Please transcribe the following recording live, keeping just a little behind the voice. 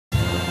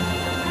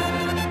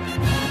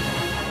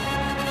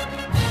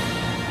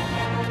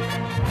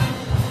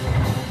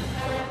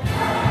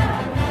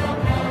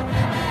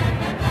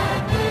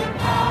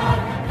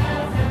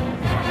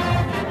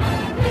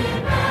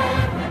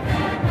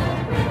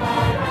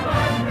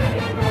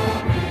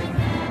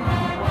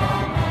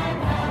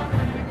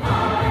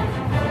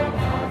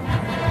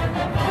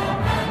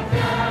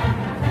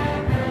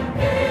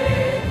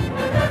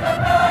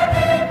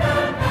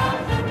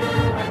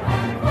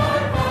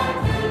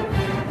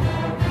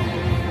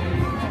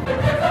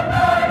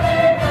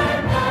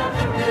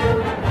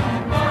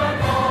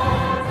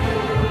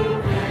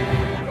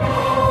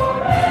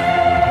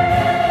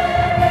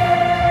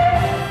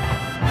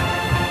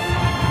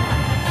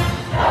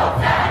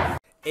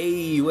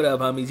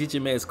homies? It's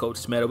your man's Coach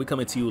Smeta. We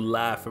coming to you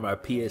live from our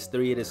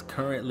PS3. It is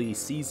currently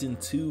Season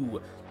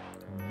 2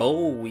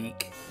 Bowl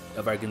Week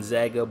of our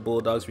Gonzaga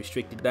Bulldogs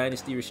Restricted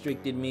Dynasty.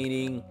 Restricted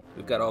meaning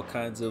we've got all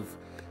kinds of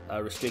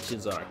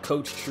restrictions on our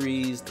coach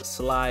trees, the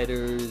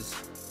sliders,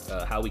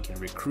 how we can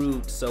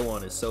recruit, so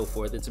on and so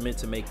forth. It's meant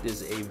to make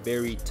this a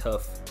very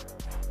tough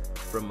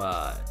from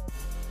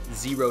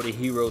zero to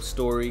hero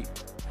story.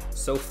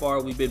 So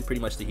far, we've been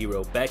pretty much the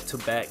hero.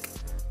 Back-to-back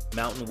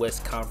Mountain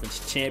West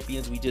Conference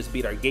champions. We just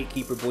beat our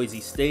gatekeeper, Boise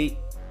State.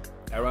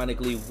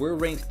 Ironically, we're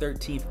ranked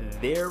 13th.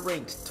 They're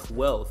ranked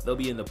 12th. They'll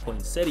be in the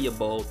Poinsettia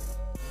Bowl.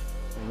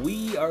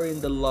 We are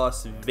in the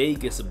Las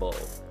Vegas Bowl.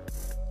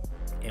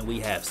 And we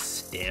have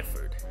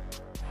Stanford.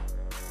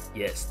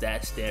 Yes,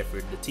 that's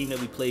Stanford. The team that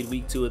we played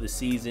week 2 of the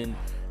season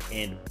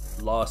and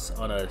lost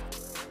on a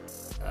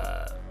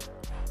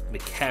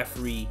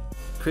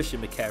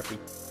Christian McCaffrey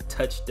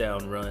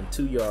touchdown run,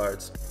 2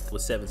 yards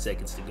with 7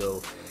 seconds to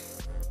go.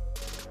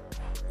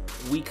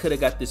 We could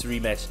have got this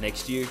rematch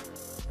next year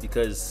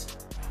because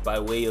by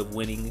way of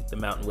winning the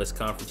Mountain West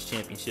Conference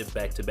Championship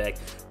back-to-back,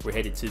 we're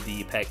headed to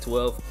the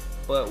Pac-12,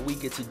 but we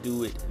get to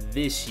do it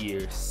this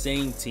year.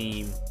 Same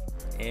team,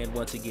 and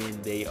once again,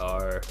 they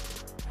are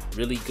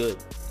really good.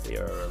 They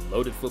are a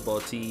loaded football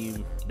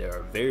team. There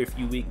are very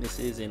few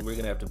weaknesses, and we're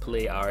gonna have to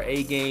play our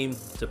A game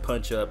to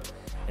punch up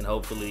and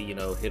hopefully,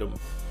 hit them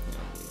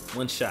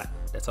one shot.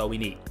 That's all we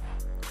need.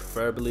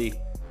 Preferably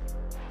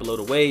below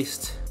the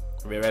waist,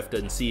 where ref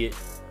doesn't see it,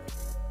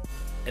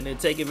 and then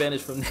take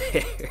advantage from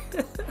there.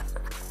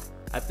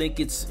 I think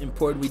it's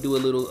important we do a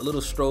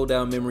little stroll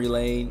down memory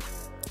lane.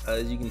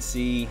 As you can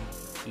see,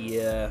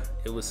 yeah,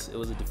 it was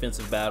a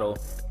defensive battle,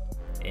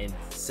 and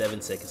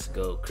 7 seconds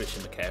ago,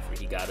 Christian McCaffrey,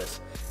 he got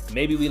us.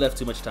 Maybe we left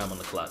too much time on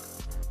the clock.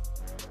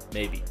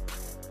 Maybe.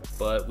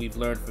 But we've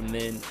learned from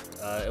then.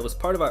 It was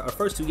part of our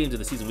first 2 games of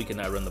the season. We could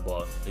not run the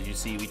ball. As you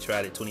see, we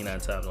tried it 29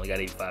 times, only got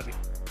 85 here.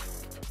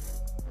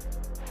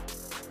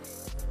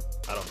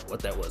 I don't know what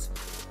that was.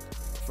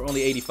 For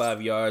only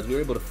 85 yards, we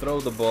were able to throw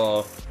the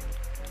ball,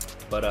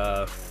 but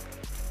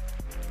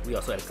we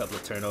also had a couple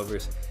of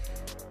turnovers.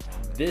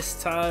 This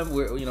time,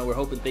 we're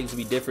hoping things will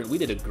be different. We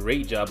did a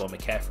great job on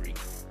McCaffrey.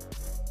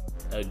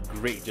 A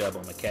great job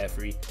on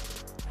McCaffrey,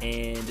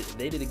 and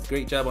they did a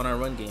great job on our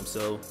run game.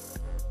 So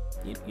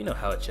you know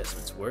how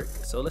adjustments work.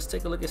 So let's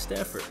take a look at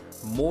Stanford.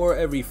 More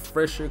a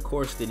refresher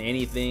course than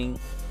anything.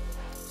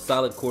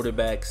 Solid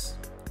quarterbacks,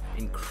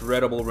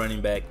 incredible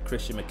running back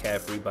Christian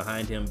McCaffrey.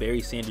 Behind him,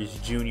 Barry Sanders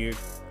Jr.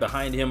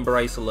 Behind him,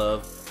 Bryce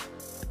Love.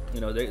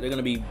 They're going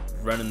to be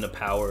running the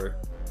power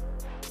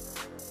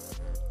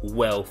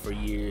well for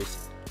years.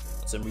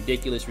 Some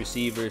ridiculous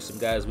receivers, some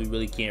guys we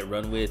really can't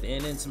run with,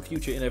 and then some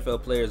future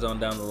NFL players on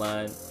down the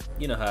line.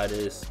 You know how it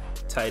is.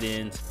 Tight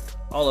ends,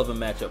 all of them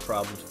match up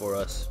problems for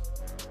us.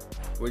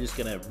 We're just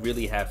gonna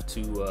really have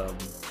to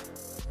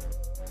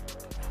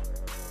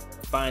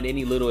find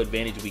any little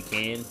advantage we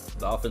can.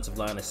 The offensive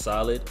line is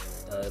solid.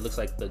 It looks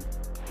like the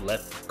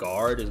left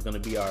guard is gonna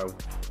be our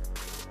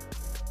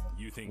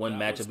one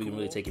matchup we can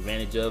really take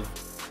advantage of.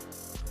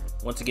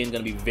 Once again,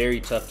 gonna be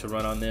very tough to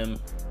run on them.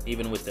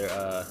 Even with their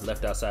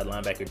left outside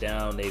linebacker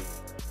down, they've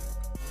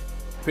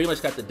pretty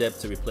much got the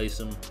depth to replace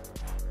them.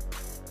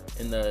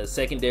 In the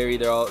secondary,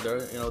 they're all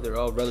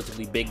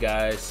relatively big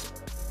guys,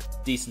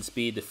 decent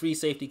speed. The free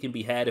safety can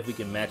be had if we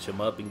can match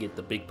them up and get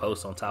the big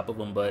posts on top of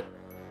them. But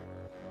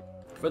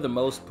for the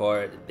most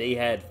part, they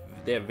have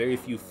very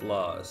few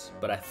flaws.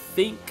 But I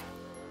think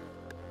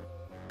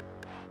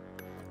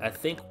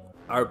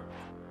our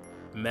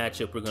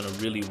matchup we're gonna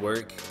really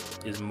work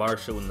is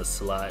Marshall in the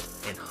slot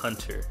and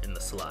Hunter in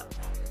the slot.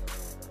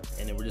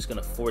 And then we're just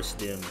going to force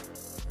them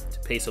to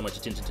pay so much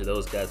attention to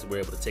those guys that we're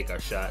able to take our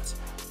shots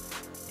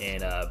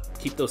and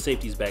keep those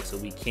safeties back so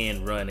we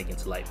can run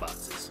against light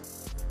boxes.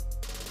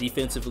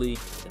 Defensively,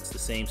 it's the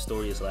same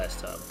story as last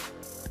time.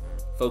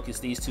 Focus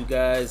these 2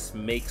 guys,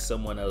 make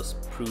someone else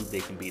prove they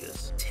can beat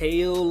us.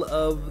 Tail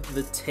of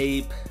the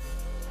tape.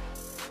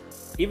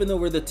 Even though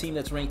we're the team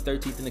that's ranked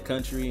 13th in the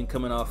country and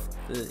coming off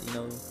the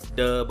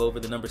dub over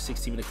the number 6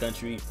 team in the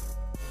country,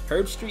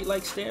 Herb Street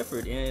likes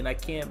Stanford, and I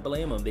can't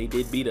blame them. They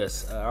did beat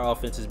us. Our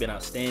offense has been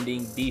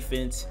outstanding.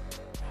 Defense,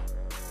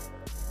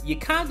 you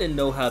kind of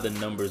know how the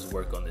numbers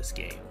work on this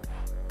game.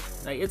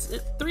 Like it's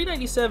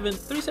 397,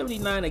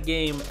 379 a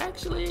game.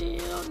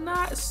 Actually,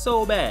 not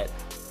so bad.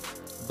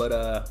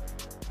 But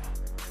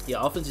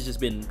yeah, offense has just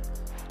been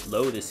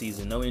low this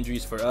season. No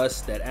injuries for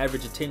us. That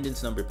average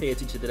attendance number, pay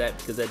attention to that,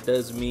 because that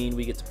does mean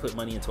we get to put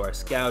money into our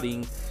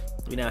scouting.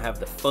 We now have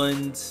the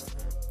funds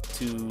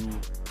to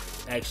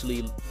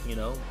actually,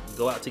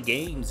 go out to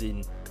games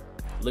and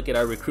look at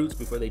our recruits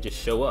before they just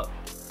show up.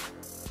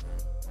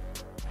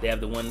 They have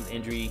the one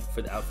injury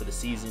out for the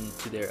season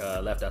to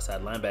their left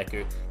outside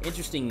linebacker.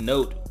 Interesting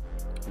note,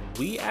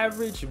 we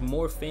average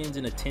more fans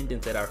in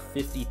attendance at our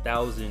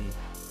 50,000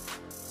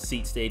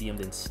 seat stadium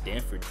than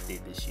Stanford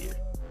did this year.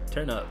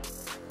 Turn up.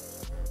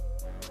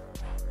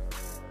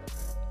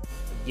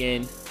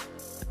 Again,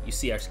 you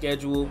see our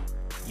schedule,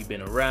 you've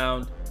been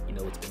around, you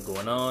know what's been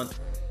going on.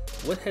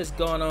 What has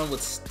gone on with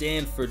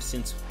Stanford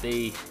since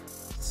they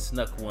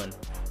snuck one.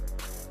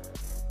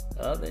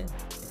 They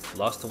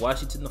lost to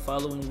Washington the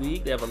following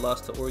week. They have a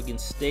loss to Oregon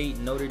State,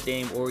 Notre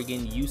Dame,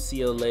 Oregon,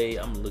 UCLA.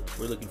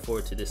 We're looking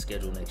forward to this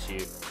schedule next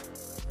year.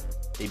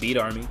 They beat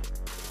Army,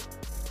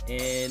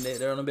 and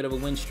they're on a bit of a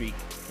win streak,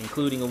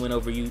 including a win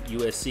over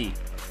USC.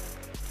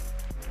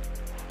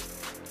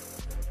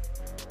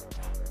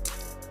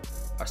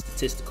 Our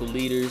statistical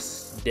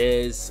leaders,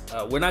 Dez.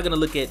 We're not going to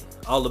look at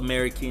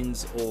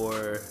All-Americans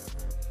or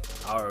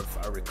our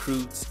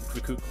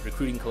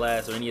recruiting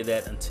class or any of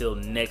that until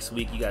next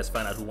week. You guys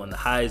find out who won the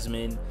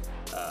Heisman,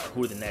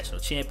 who are the national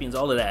champions,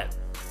 all of that.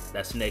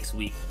 That's next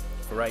week.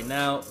 For right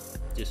now,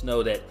 just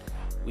know that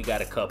we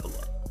got a couple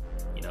of,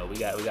 we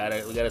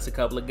got us a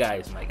couple of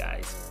guys, my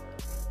guys.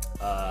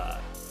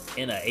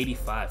 And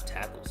 85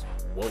 tackles.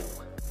 Whoa.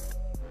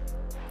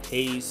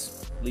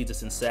 Hayes leads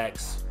us in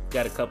sacks.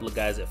 Got a couple of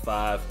guys at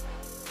 5.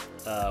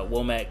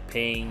 Womack,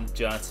 Payne,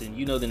 Johnson.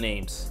 You know the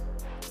names.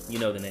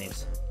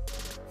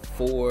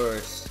 For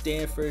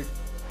Stanford,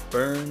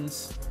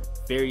 Burns,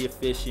 very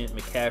efficient.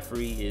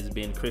 McCaffrey has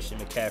been Christian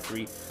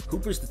McCaffrey.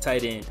 Hooper's the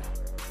tight end.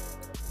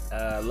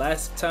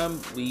 Last time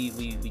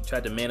we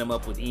tried to man him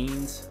up with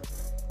Eanes.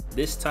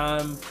 This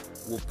time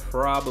we'll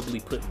probably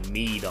put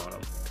Mead on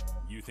him.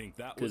 You think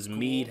that? Because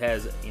Mead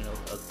has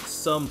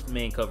some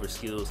man cover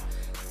skills.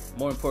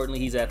 More importantly,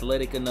 he's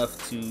athletic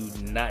enough to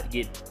not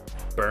get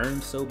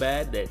burned so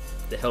bad that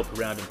the help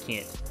around him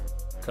can't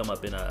come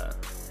up and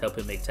help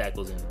him make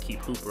tackles and keep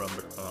Hooper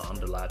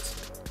under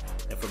locks.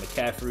 And for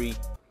McCaffrey,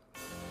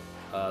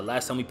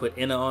 last time we put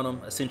Enna on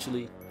him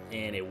essentially,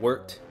 and it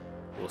worked.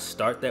 We'll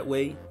start that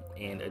way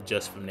and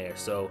adjust from there.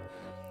 So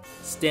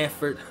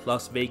Stanford,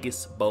 Las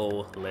Vegas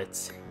Bowl,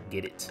 let's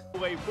get it.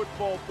 A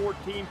Football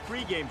 14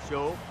 pregame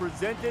show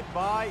presented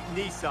by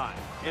Nissan.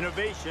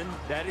 Innovation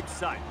that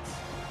excites.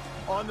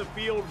 On the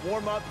field,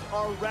 warm-ups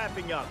are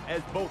wrapping up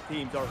as both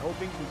teams are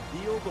hoping to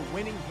deal the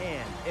winning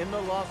hand in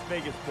the Las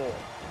Vegas Bowl.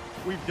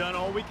 We've done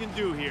all we can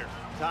do here.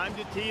 Time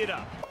to tee it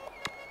up.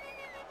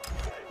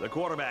 The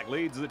quarterback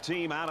leads the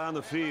team out on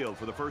the field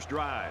for the first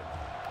drive.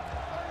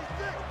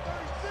 36.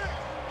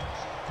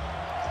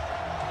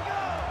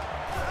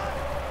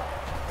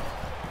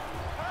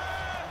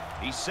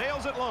 He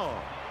sails it long.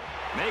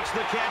 Makes the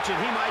catch,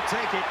 and he might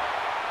take it.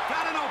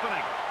 Got an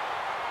opening.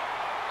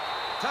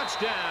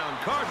 Touchdown,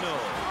 Cardinal.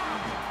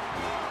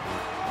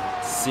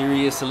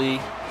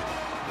 Seriously?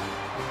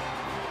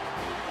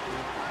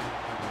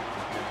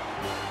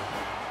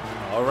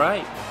 All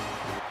right.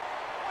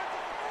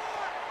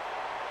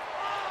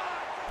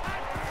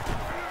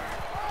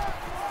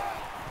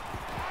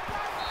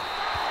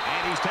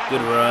 And he's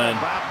tackled good run.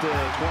 About the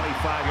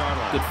 25-yard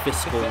line. Good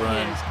fiscal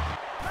run.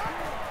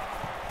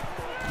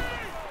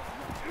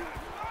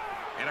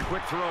 And a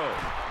quick throw.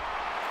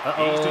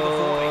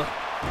 Uh-oh.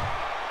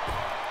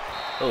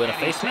 Oh, in a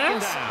face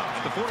mask?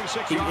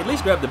 He at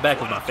least grabbed the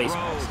back of my face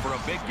mask. For a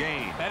big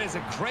game. That is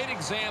a great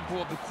example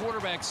of the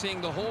quarterback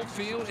seeing the whole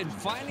field and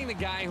finding the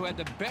guy who had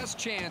the best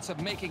chance of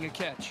making a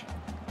catch.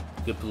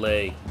 Good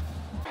play.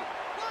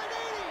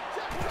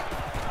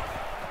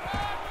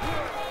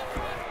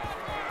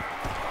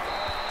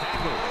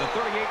 Tackle the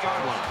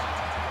 38-yard line.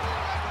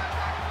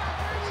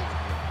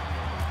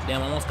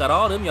 Damn, almost got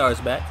all them yards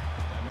back.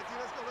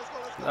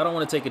 I don't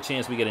want to take a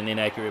chance we get an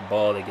inaccurate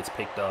ball that gets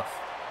picked off.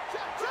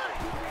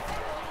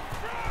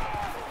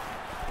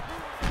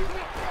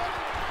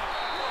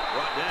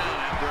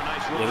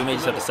 Yeah, we may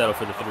just have to settle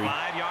for the 3.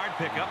 5-yard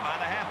pickup by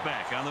the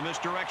halfback on the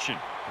misdirection.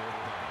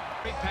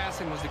 Great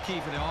passing was the key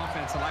for the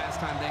offense the last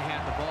time they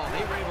had the ball.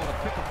 They were able to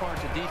pick apart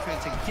the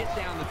defense and get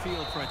down the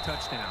field for a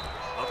touchdown.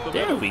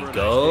 There we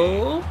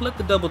go. Let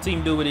the double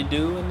team do what it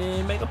do and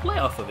then make a play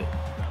off of it.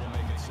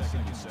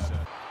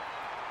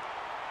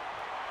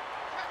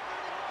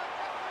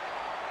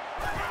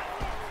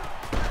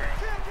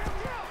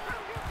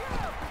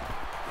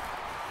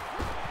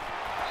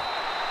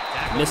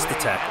 Missed the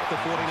tackle.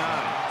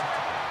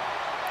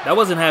 That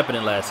wasn't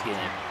happening last game,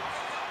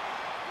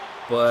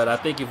 but I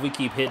think if we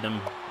keep hitting them,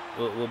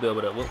 we'll be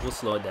able to. We'll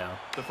slow it down.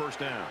 The first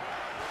down.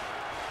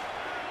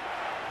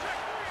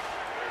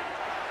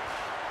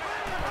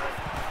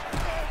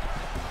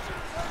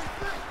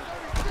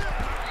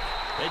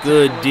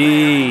 Good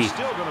D.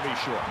 Still going to be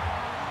short.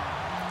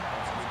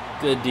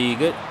 Good D.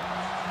 Good.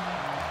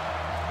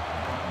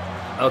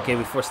 Okay,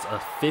 we forced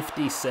a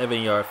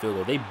 57-yard field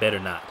goal. They better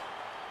not.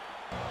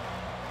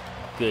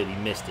 Good, he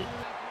missed it.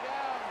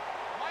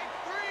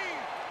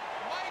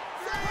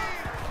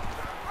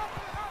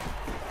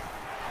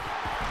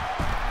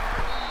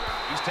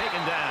 He's taken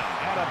down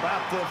at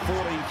about the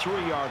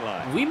 43-yard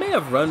line. We may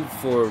have run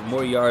for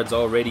more yards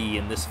already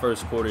in this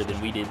first quarter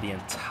than we did the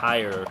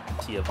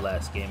entirety of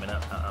last game, and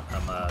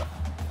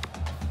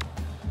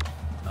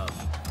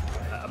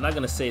I'm not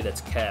gonna say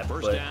that's cap,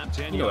 First but down,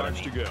 10 you know yards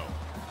what I mean. to go.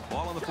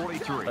 Ball on the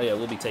 43. Oh yeah,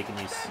 we'll be taking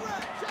these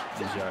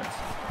yards.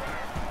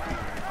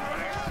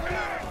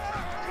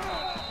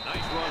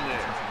 Nice run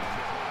there.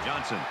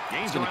 Johnson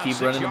gains Just gonna around keep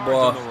 6 running the yards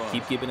ball, on the run.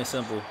 keep keeping it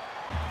simple.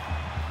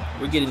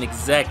 We're getting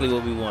exactly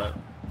what we want.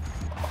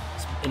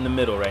 It's in the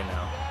middle right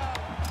now.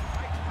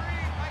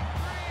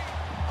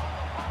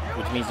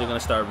 which means they're going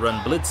to start run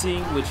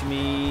blitzing, which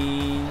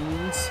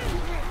means...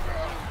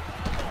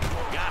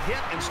 Got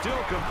hit and still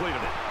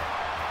completed it.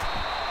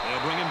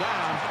 They'll bring him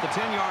down at the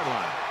 10-yard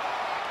line.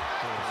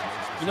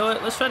 You know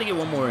what? Let's try to get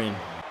one more in.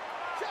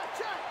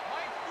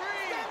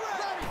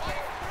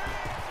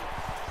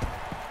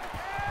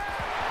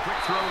 Quick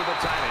throw to the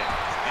tight end,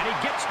 and he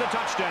gets the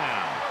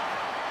touchdown.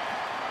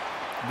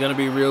 Gonna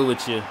be real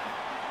with you.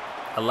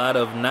 A lot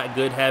of not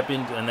good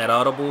happened in that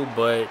audible,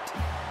 but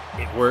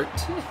it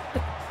worked.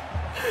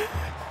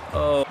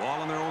 Oh.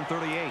 Ball on their own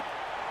 38.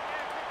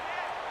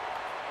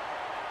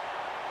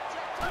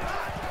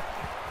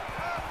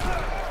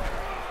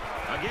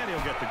 Again,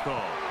 he'll get the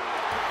call.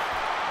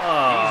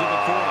 He's at the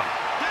 40.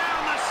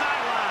 Down the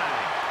sideline.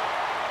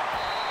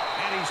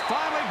 And he's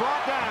finally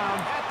brought down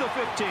at the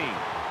 15.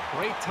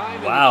 Great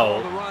timing wow.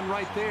 to call the run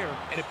right there,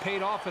 and it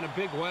paid off in a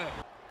big way.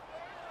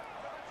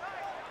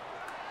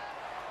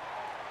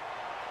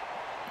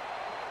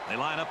 They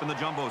line up in the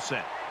jumbo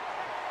set.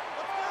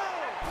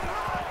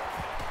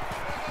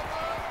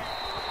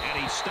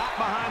 And he's stopped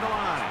behind the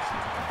line.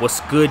 What's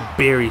good,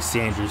 Barry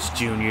Sanders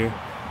Jr.?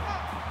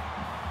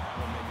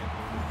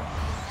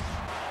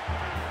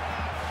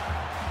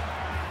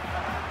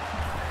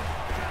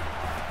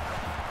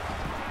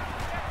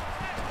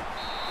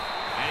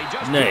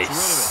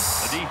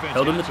 Nice.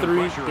 Held him to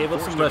 3, gave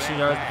up some rushing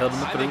yards, held him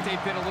to 3. I think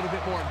they've been a little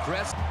bit more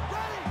aggressive.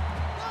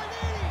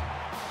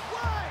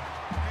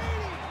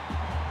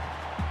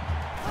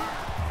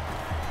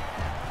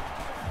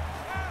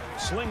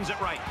 Slings it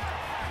right.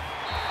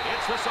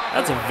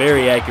 That's a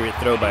very accurate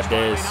throw by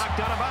Dez.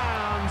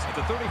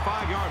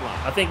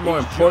 I think more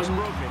important,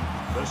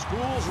 the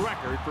school's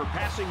record for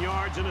passing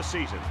yards in a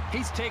season.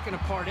 He's taken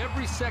apart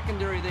every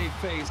secondary they've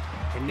faced.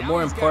 And the now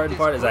more important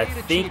part is I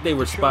think they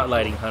were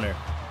spotlighting Hunter.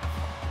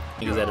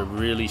 He was at a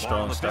really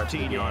strong start to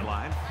the game.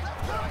 Line.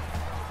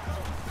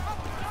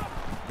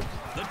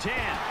 The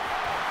 10,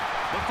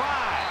 the 5,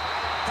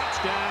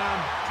 touchdown.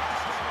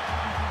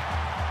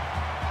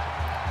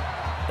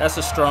 That's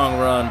a strong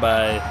run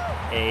by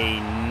a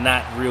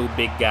not real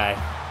big guy.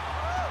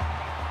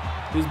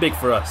 He was big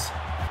for us.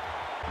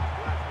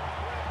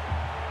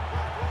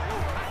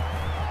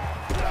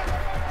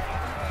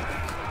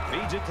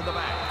 Feeds it to the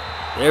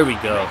back. There we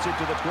go. Makes it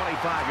to the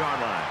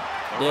 25-yard line.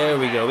 There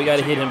we go. We got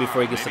to hit him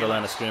before he gets to the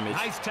line of scrimmage.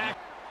 Nice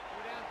tackle.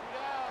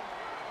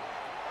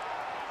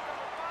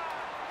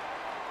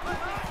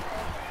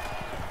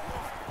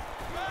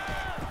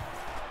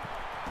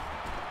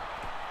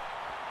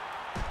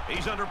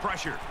 He's under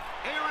pressure.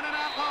 Aaron and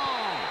out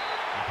long.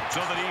 So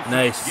the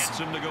defense gets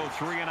him to go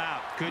 3 and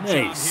out. Good job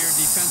here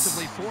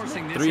defensively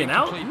forcing this 3 and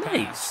out.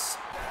 Nice.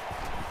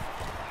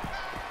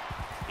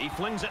 He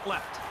flings it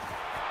left.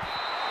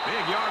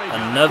 Big yardage.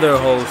 Another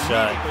hole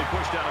shot.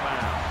 Pushed out of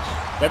bounds.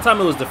 That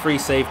time it was the free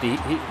safety.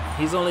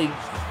 He's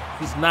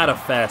not a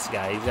fast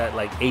guy. He's got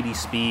like 80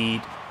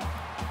 speed.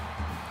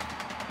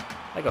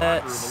 Like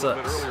that sucks.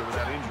 A little bit earlier with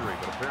that injury,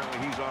 but apparently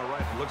he's all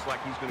right. It looks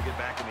like he's going to get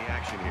back in the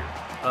action here.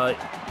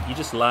 You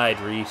just lied,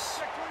 Reese.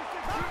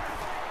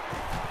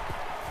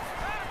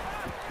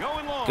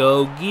 Going long.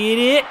 Go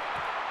get it.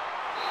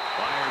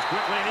 Fires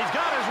quickly, and he's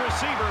got his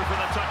receiver for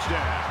the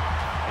touchdown.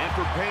 And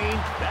for Payne,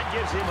 that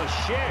gives him a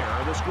share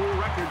of the school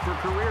record for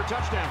career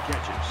touchdown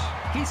catches.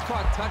 He's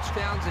caught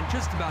touchdowns in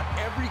just about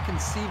every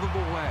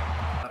conceivable way.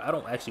 I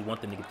don't actually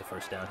want them to get the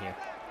first down here.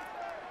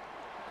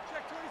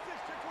 Check 26,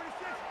 check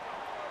 26.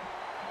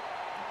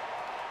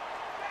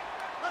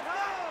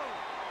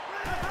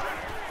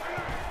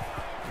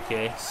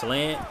 Okay,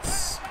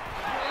 slants.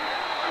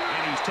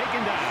 And he's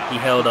taken down. He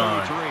held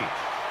on.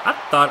 I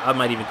thought I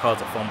might even call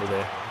it a fumble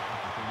there.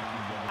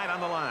 Right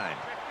on the line.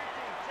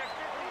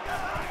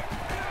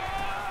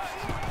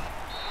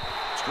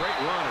 Straight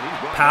run, and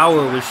he's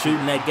Power was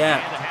shooting that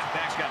gap. And the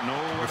halfback's got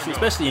nowhere to go.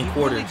 Especially in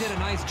quarters. He really did a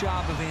nice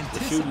job of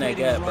We're shooting that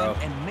gap, bro.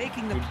 and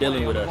making the You're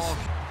dealing with us.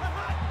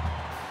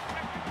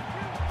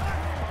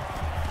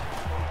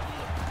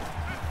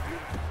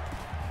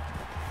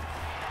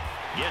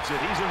 Gets it.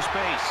 He's in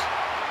space.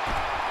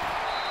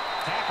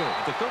 Tackle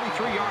at the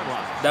 33-yard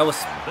line. That was.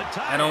 The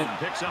I don't.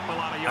 picks up a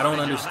lot of I don't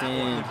yardage on that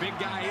one. understand. The big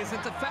guy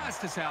isn't the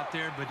fastest out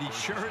there, but he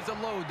sure is a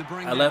load to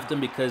bring I down. left him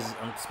because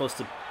I'm supposed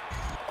to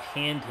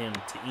hand him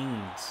to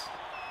Eames.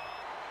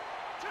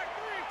 Check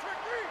 3,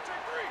 check 3, check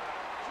 3.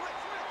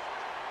 Switch.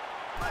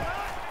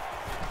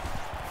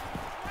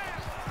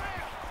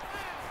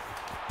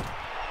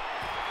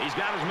 He's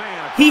got his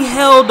man. He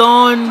held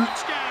on.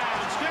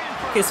 Touchdown,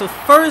 Stanford. Okay, so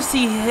first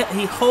he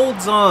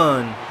holds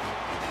on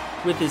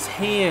with his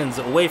hands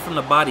away from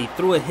the body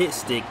through a hit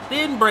stick,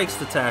 then breaks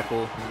the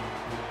tackle.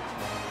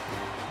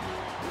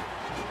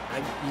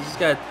 I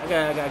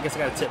guess I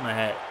gotta tip my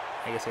hat.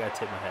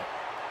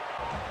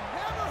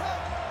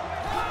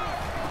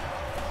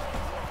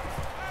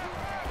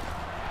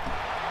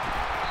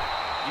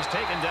 He's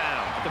taken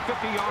down at the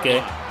 50-yard Okay.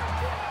 line.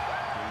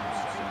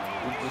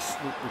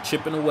 We're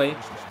chipping away.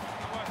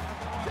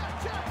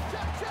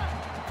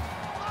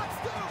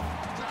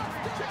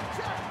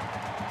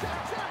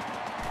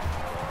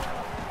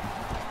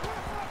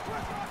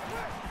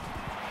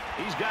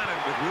 He's got it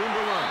with room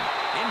to run.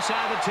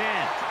 Inside the 10.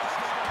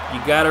 You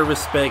got to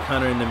respect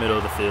Hunter in the middle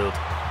of the field.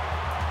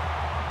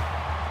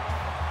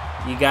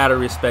 You got to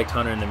respect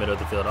Hunter in the middle of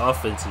the field.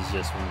 Offense is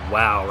just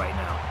wow right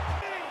now.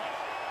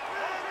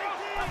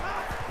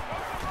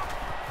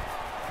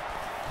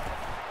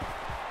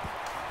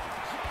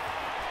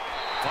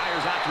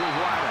 Fires out to his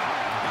wide.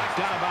 Knocked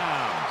out of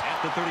bounds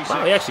at the 36.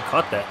 Wow, he actually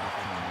caught that.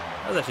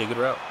 That was actually a good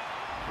route.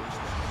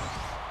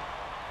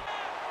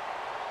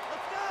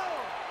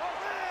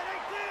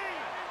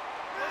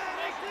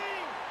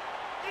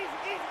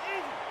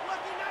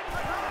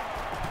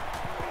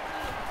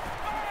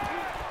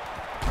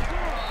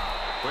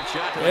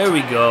 There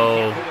we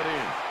go.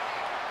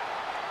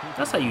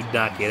 That's how you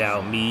knock it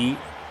out, me.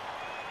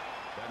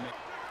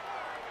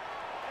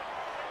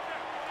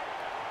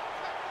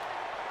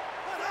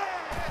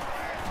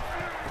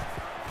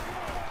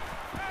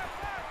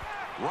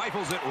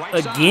 Rifles it right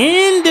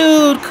Again,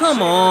 dude.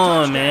 Come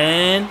on,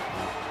 man.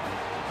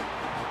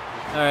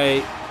 All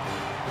right.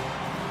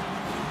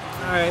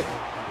 All right.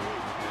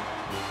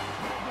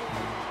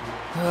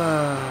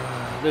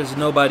 There's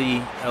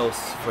nobody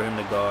else for him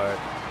to guard.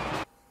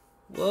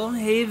 Well,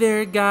 hey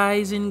there,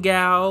 guys and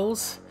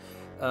gals.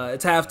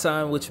 It's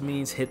halftime, which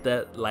means hit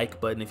that like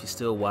button if you're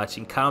still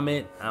watching.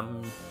 Comment.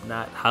 I'm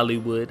not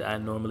Hollywood. I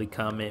normally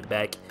comment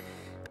back.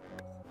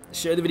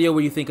 Share the video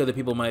where you think other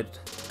people might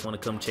want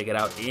to come check it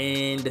out.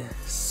 And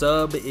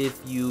sub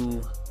if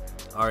you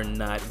are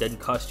not. It doesn't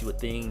cost you a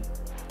thing.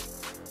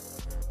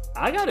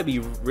 I got to be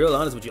real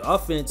honest with you.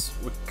 Offense,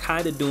 we're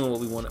kind of doing what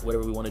we want,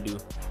 whatever we want to do.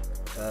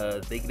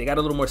 They got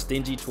a little more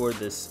stingy toward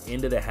this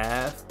end of the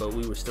half, but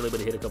we were still able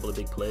to hit a couple of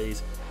big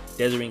plays.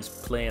 Deisering's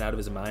playing out of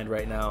his mind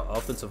right now.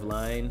 Offensive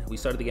line, we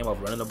started the game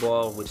off running the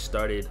ball, which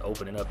started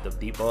opening up the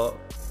deep ball,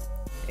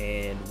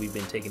 and we've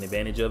been taking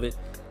advantage of it.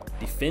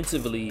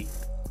 Defensively,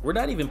 we're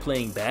not even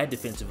playing bad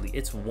defensively.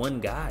 It's one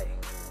guy.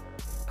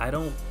 I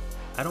don't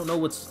know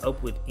what's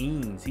up with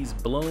Eames. He's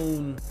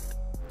blown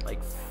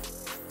like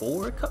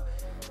 4 cups.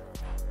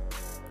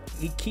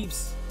 He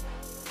keeps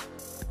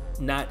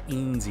not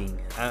easing.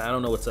 I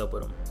don't know what's up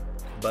with him,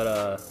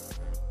 but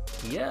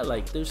yeah,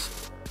 like there's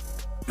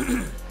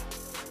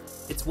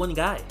it's one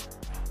guy.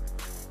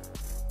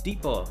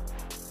 Deep ball.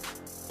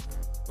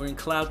 We're in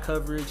cloud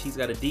coverage. He's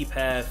got a deep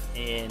half,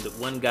 and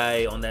one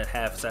guy on that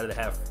half side of the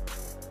half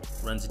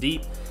runs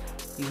deep.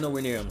 He's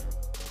nowhere near him.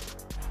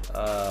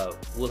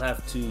 We'll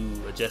have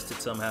to adjust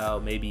it somehow,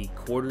 maybe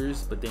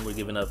quarters, but then we're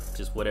giving up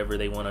just whatever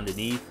they want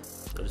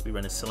underneath. They'll just be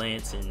running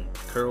slants and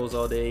curls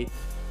all day.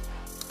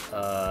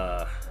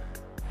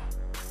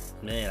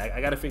 Man, I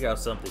gotta figure out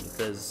something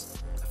because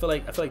I feel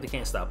like they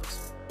can't stop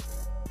us.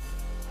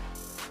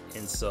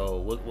 And so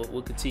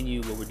we'll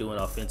continue what we're doing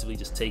offensively,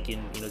 just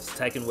taking, just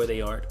attacking where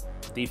they aren't.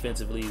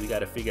 Defensively, we got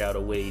to figure out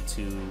a way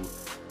to,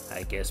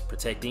 I guess,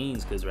 protect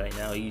Eames, because right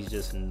now he's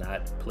just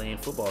not playing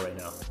football right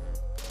now.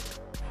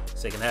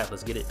 Second half,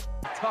 let's get it.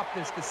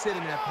 Toughness to sit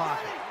in that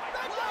pocket.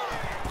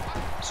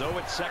 So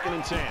it's 2nd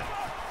and 10.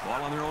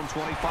 Ball on their own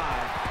 25.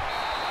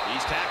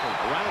 He's tackled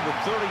around the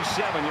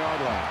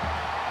 37-yard line.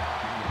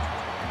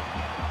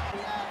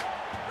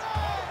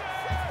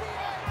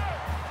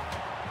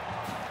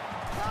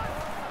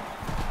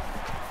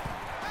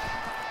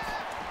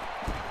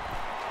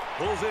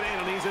 Pulls it in,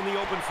 and he's in the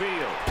open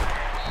field.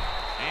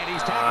 And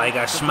he's tackled. He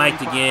got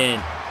smiked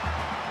again.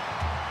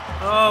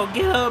 Oh,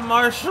 get up,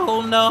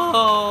 Marshall.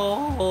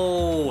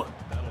 No.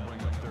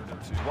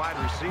 Wide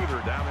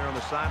receiver down there on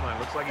the sideline.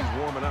 Looks like he's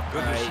warming up.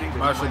 Good to see that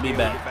Marshall be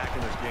back.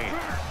 In this game.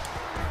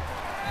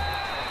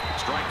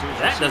 Strike to his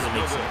That receiver. doesn't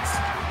make sense.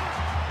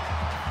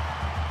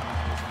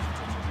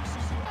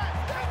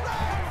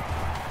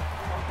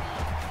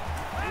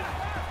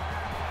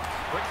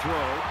 Quick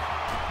throw.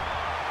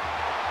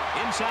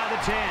 Inside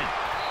the 10.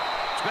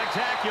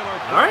 Spectacular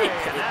play. All right.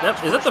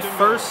 Is that the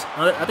first?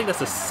 I think that's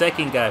the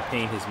second guy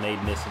Payne has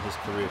made miss in his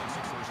career.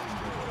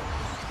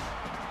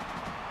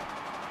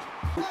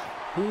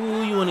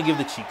 Who you want to give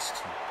the cheeks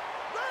to?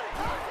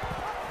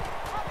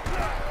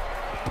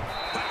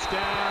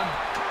 Touchdown.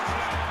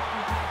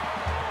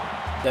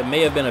 That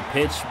may have been a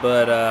pitch,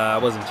 but I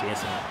wasn't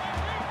chancing it.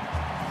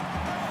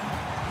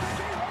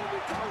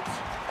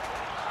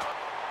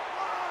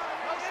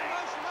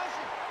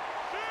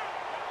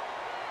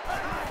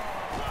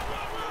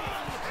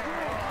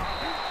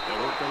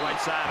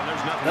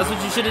 That's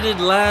what you should have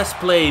did last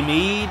play,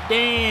 me.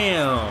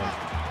 Damn.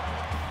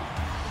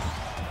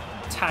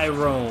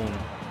 Tyrone.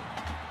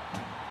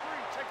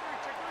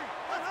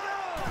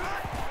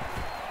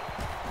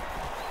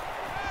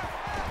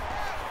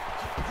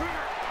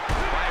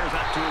 Fires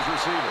out to his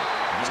receiver.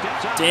 He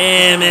steps up.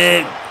 Damn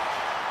it.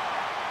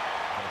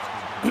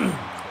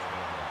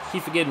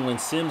 Keep forgetting when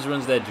Sims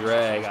runs that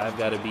drag, I've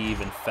got to be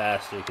even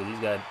faster because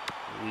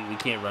we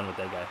can't run with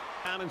that guy.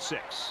 Down and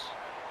 6.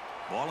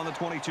 Ball on the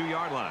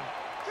 22-yard line.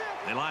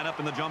 They line up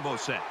in the jumbo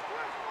set.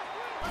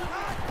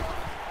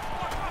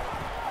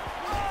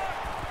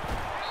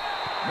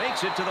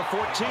 Makes it to the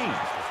 14.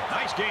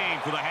 Nice game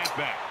for the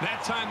halfback.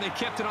 That time they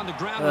kept it on the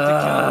ground with the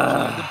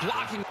coverage. The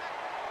blocking.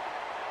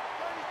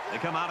 They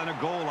come out in a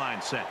goal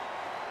line set.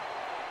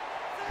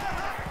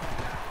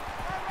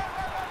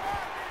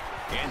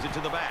 Hands it to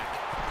the back.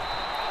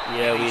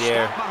 Yeah, we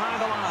there.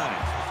 Behind the line.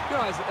 You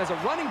know, as a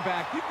running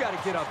back, you've got to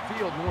get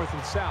upfield north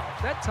and south.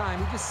 That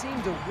time, he just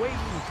seemed to wait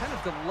and kind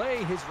of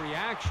delay his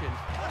reaction.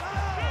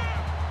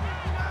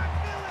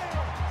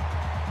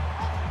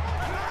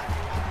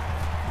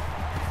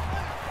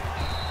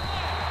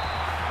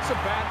 It's a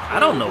bad. I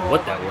don't know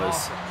what that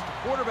was.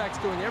 The quarterback's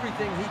doing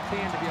everything he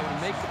can to be able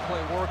to make the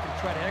play work and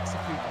try to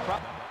execute the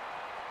problem.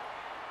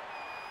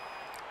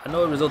 I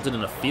know it resulted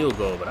in a field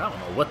goal, but I don't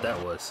know what that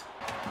was.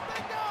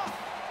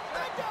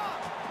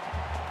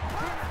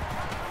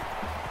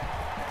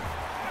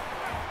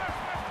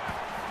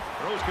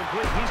 Throws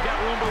complete. He's got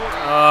room to work.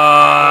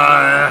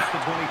 The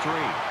 23.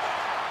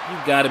 You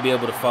got to be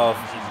able to fall,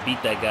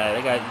 beat that guy.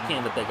 That guy, you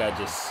can't let that guy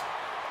just.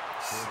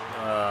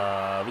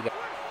 We got.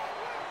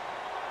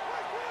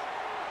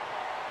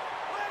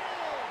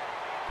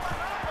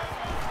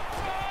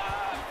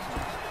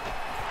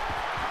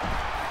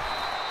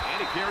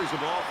 Carries the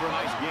ball for a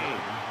nice gain.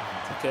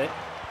 Okay.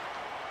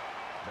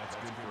 That's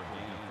good for a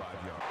gain of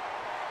 5 yards.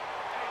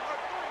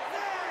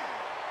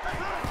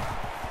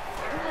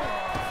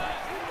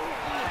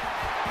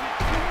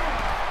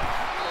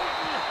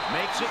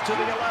 Makes it to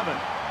the 11.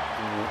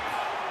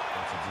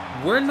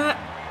 We're not.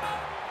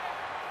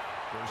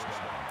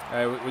 All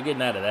right, we're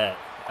getting out of that.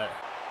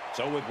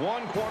 So with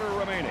 1 quarter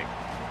remaining,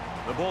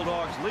 the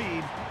Bulldogs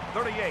lead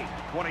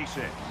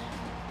 38-26.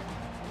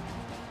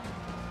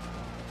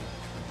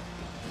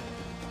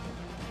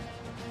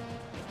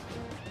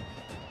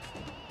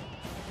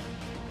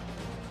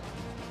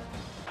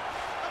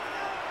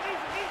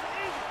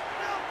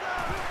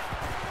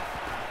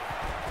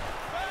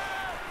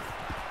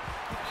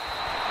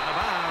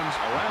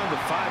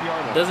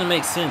 It doesn't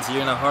make sense.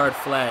 You're in a hard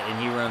flat, and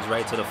he runs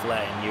right to the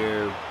flat, and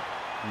you're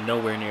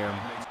nowhere near him.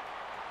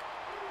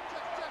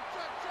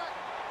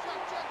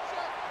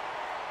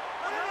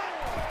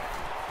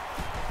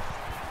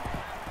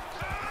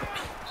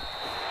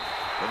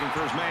 Looking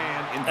for his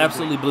man.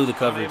 Absolutely blew the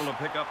coverage. Able to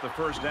pick up the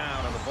first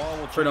down, and the ball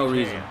will for no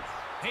reason. Hands.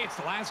 Hey, it's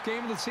the last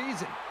game of the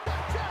season.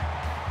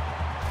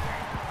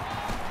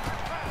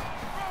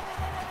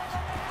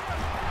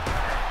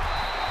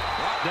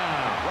 Brought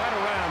down right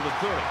around the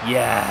 30.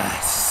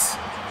 Yes.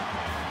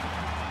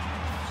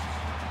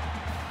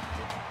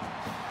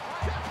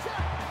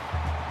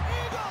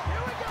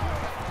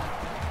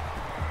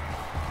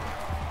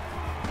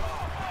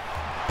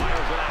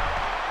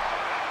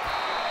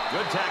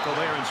 Good tackle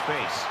there in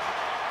space.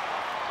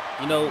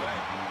 You know,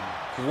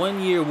 1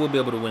 year we'll be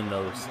able to win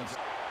those.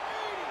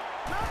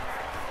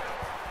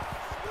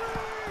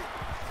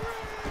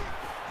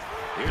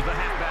 Here's the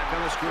halfback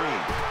on the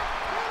screen.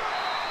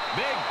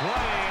 Big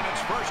play, and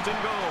it's 1st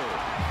and goal.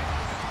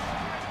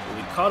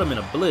 We caught him in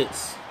a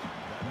blitz.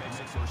 That makes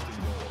it 1st and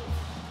goal.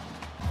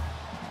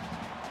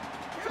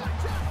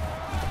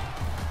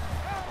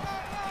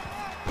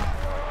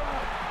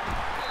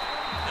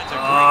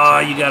 Oh,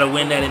 you got to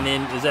win that, and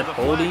then is that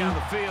holding? On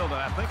the field,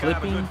 I think I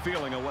have a good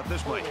feeling of what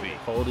this might be.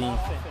 Holding.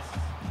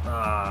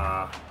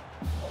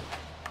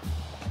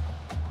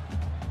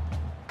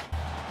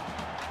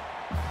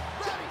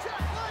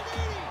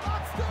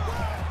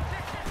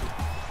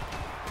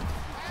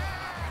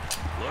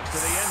 Looks to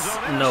the end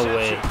zone. No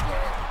way.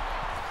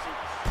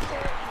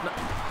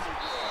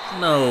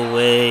 No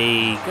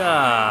way.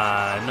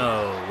 God,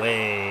 no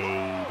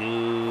way,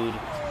 dude.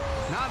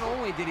 Not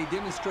only did he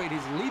demonstrate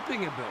his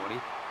leaping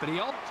ability, but he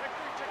also...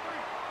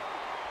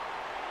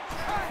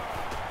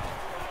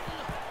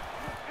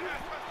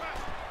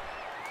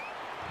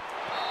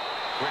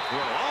 Quick throw,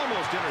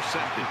 almost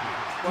intercepted.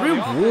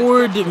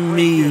 Reward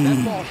me.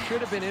 That ball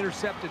should have been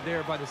intercepted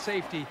there by the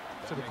safety,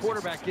 so the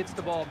quarterback gets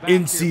the ball back.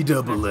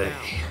 NCAA.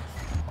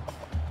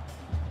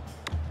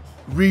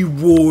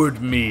 Reward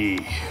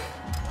me.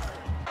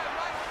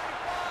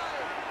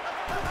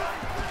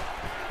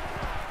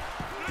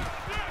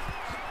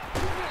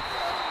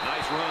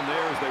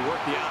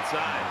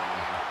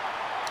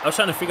 I was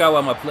trying to figure out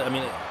why my play. I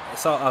mean,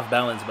 it's all off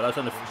balance, but I was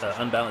trying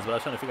to unbalanced. But I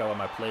was trying to figure out why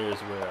my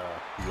players were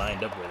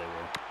lined up where they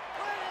were.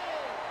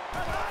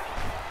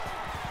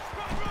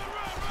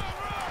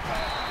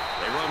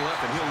 They run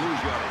left, and he'll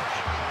lose yardage.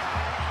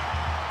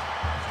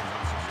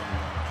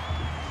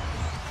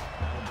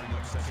 That'll bring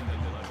up 2nd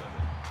and 11.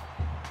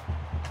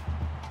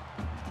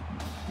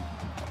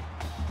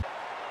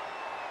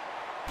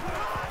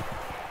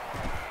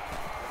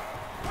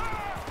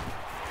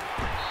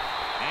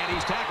 And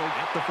he's tackled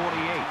at the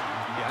 48.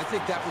 Yeah, I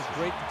think that was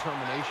great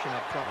determination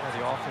up front by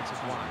the offensive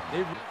line.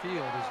 Their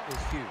field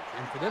is huge.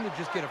 And for them to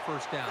just get a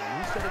 1st down,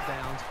 new set of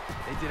downs,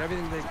 they did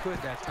everything they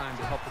could that time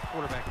to help the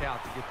quarterback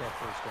out to get that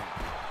 1st down.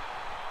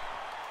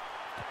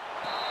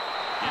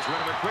 Gets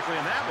rid of it quickly,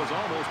 and that was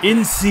almost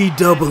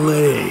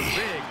NCAA.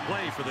 big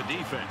play for the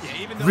defense.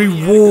 Yeah, even though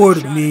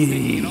reward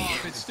me.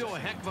 It's still a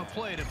heck of a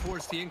play to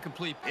force the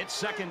incomplete. It's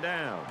 2nd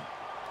down.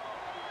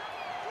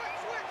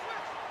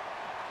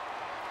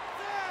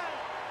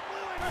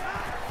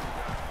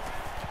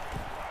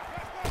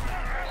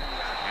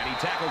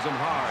 tackles him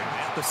hard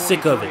at the 43.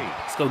 Sick of it.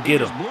 Let's go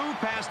get him. He blew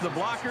past the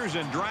blockers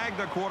and dragged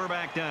the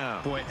quarterback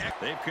down. Boy,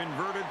 they've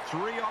converted 3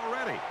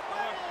 already.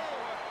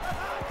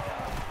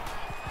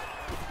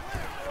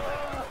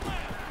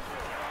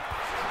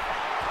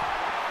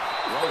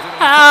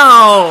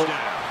 How?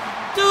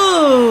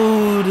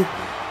 Dude!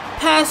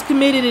 Pass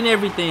committed and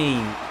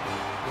everything.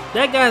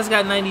 That guy's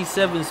got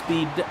 97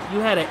 speed. You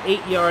had an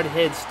 8-yard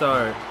head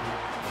start.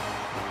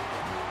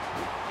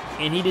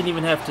 And he didn't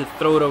even have to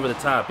throw it over the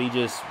top. He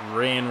just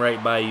ran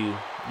right by you.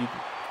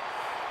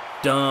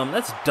 Dumb.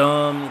 That's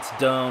dumb. It's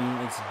dumb.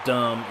 It's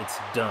dumb. It's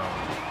dumb.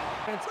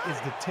 Is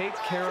to take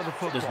care of the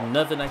football. There's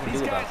nothing I can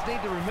do about it. These guys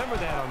need to remember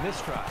that on this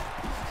drive.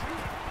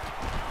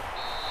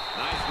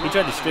 He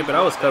tried to strip it.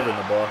 I was covering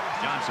the ball.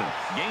 Johnson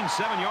gained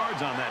 7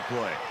 yards on that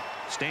play.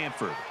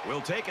 Stanford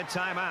will take a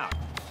timeout.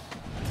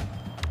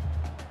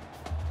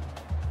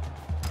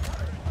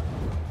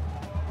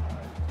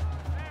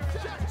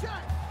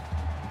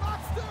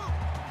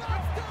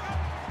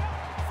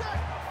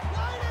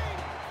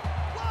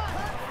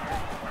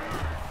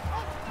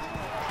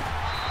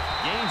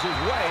 Gains his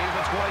way to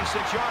the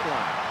 26-yard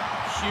line.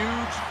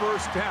 Huge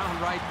first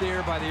down right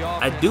there by the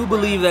offense. I do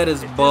believe that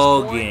is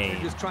ball game.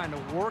 Just trying to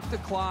work the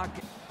clock.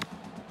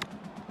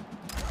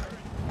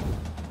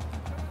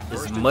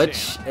 As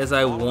much as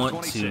I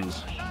want to,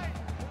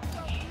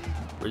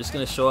 we're just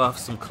going to show off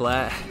some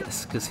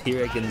class, because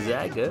here at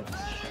Gonzaga,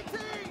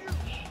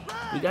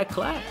 we got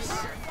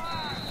class.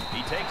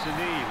 He takes a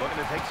knee,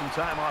 looking to take some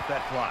time off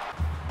that clock.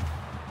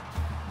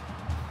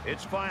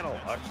 It's final,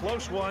 a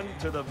close one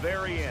to the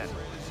very end.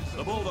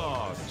 The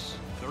Bulldogs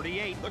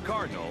 38, the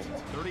Cardinal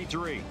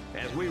 33.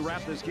 As we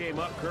wrap this game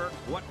up, Kirk,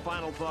 what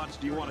final thoughts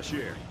do you want to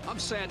share? I'm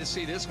sad to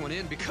see this one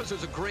in because it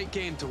was a great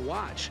game to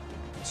watch.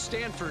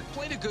 Stanford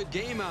played a good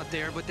game out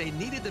there, but they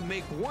needed to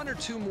make 1 or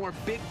 2 more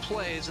big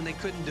plays, and they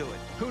couldn't do it.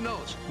 Who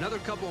knows? Another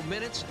couple of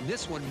minutes, and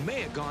this one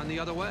may have gone the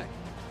other way.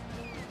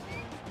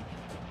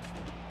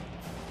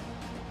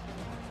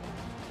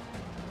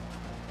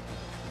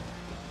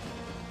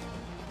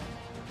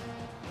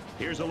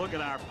 Here's a look at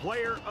our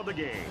player of the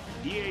game.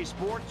 EA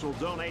Sports will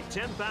donate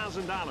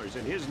 $10,000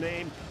 in his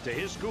name to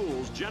his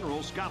school's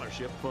General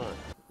Scholarship Fund.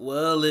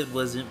 Well, it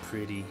wasn't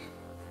pretty.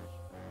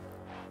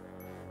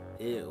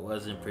 It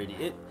wasn't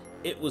pretty.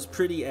 It was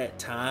pretty at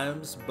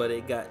times, but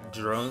it got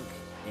drunk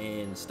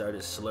and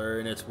started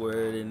slurring its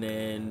word and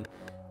then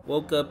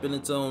woke up in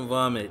its own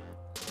vomit.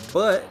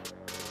 But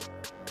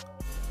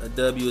a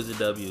W is a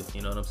W,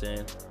 you know what I'm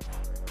saying?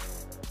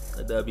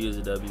 A W is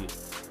a W.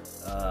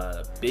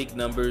 Big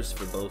numbers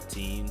for both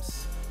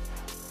teams.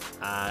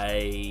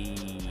 I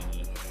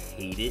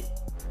hate it.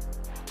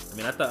 I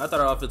mean, I thought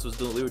our offense was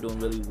we were doing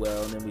really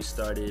well, and then we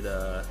started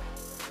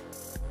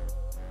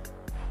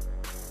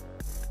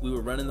we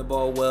were running the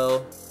ball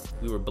well,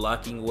 we were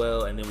blocking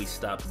well, and then we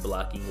stopped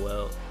blocking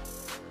well,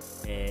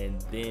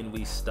 and then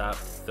we stopped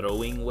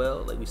throwing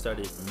well. Like, we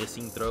started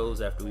missing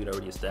throws after we'd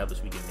already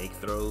established we could make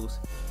throws.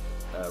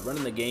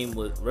 Running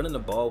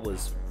the ball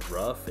was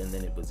rough, and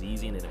then it was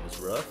easy, and then it was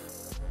rough.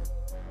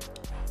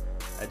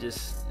 I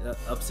just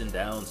ups and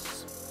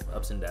downs.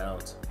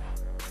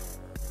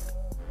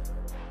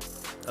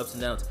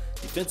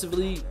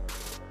 Defensively,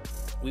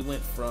 we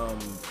went from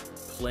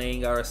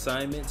playing our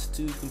assignments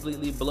to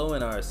completely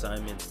blowing our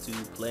assignments to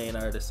playing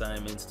our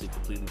assignments to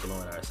completely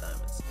blowing our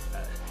assignments.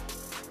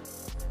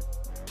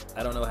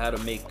 I don't know how to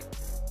make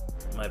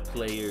my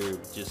player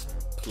just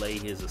play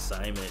his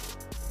assignment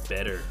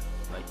better.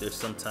 Like, there's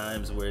some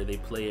times where they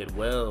play it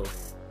well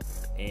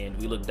and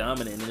we look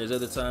dominant, and then there's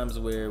other times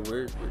where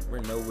we're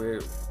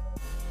nowhere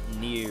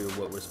near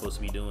what we're supposed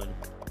to be doing.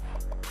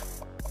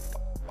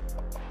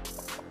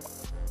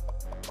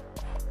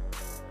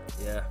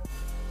 Yeah,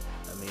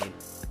 I mean,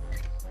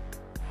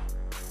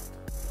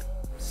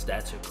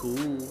 stats are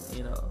cool,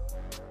 you know.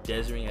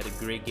 Deisering had a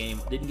great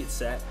game, didn't get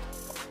sacked.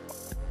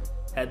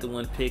 Had the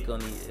one pick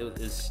on it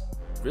was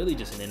really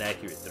just an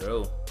inaccurate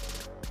throw,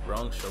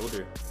 wrong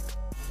shoulder.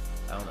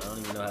 I don't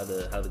even know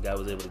how the guy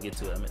was able to get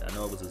to it. I mean, I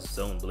know it was a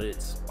zone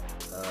blitz.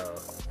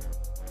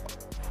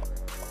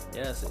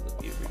 Yeah, so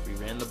we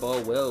ran the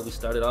ball well. We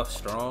started off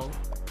strong,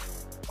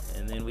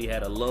 and then we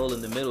had a lull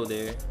in the middle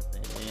there,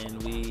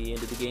 and we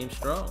ended the game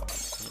strong.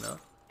 You know,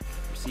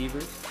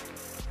 receivers.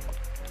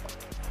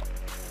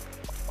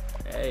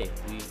 Hey,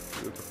 we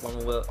were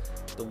performing well.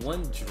 The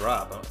one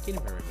drop, I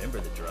can't even remember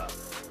the drop.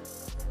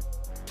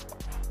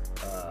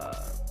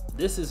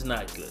 This is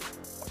not good.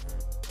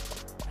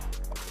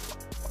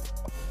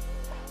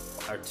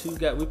 Our two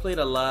guys, we played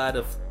a lot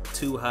of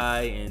too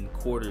high in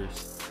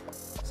quarters,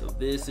 so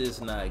this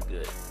is not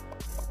good.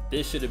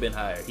 This should have been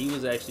higher. He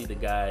was actually the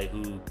guy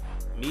who,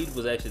 Mead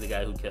was actually the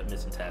guy who kept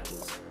missing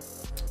tackles.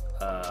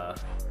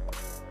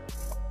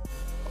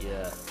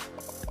 Yeah.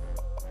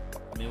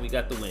 I mean, we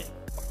got the win.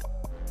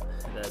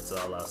 That's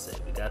all I'll say.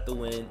 We got the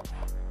win.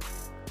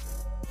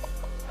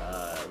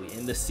 We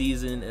end the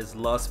season as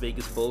Las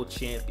Vegas Bowl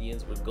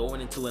champions. We're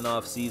going into an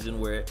off season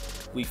where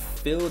we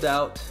filled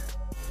out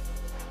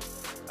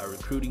our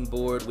recruiting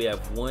board. We have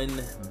one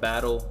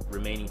battle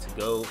remaining to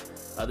go.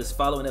 This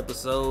following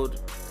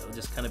episode, It'll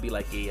just kind of be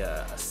like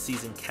a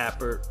season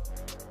capper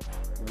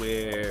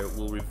where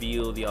we'll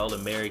reveal the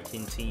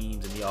All-American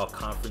teams and the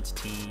All-Conference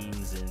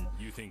teams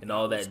and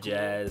all that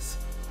jazz.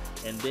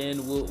 And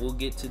then we'll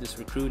get to this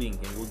recruiting,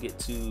 and we'll get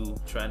to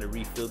trying to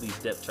refill these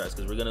depth charts,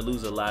 because we're going to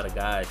lose a lot of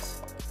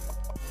guys.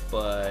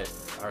 But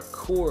our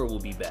core will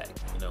be back.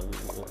 You know,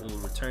 we'll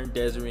return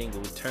Deisering,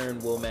 we'll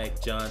return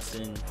Womack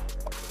Johnson,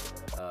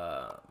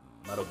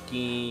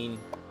 Maroquin.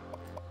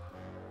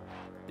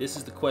 This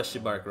is the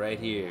question mark right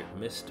here.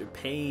 Mr.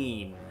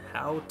 Payne,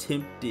 how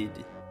tempted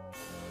to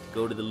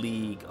go to the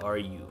league are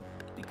you?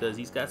 Because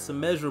he's got some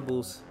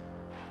measurables.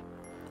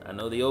 I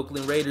know the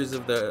Oakland Raiders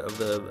of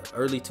the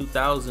early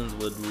 2000s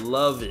would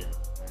love it.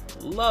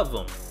 Love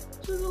him.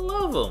 Just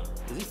love him.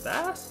 Is he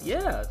fast?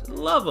 Yeah, just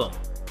love him.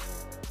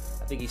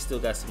 I think he's still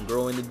got some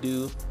growing to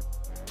do.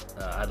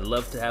 I'd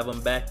love to have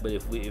him back, but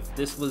if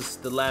this was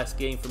the last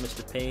game for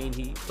Mr. Payne,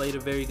 he played a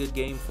very good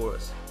game for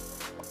us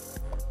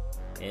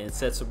and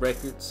set some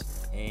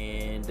records,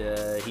 and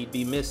he'd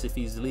be missed if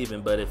he's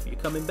leaving. But if you're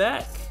coming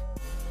back,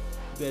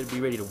 you better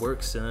be ready to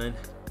work, son,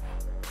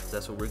 'cause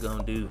that's what we're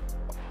gonna do.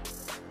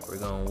 We're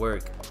gonna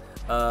work.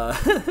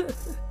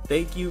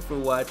 Thank you for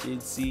watching.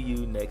 See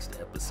you next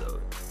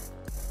episode.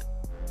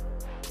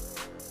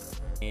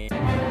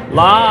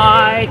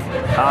 Like,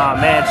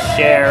 comment,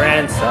 share,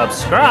 and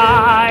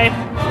subscribe.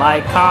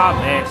 Like,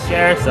 comment,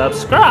 share,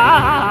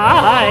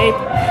 subscribe.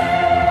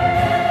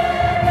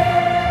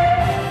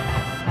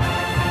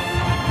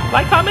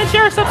 Like, comment,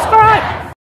 share, subscribe.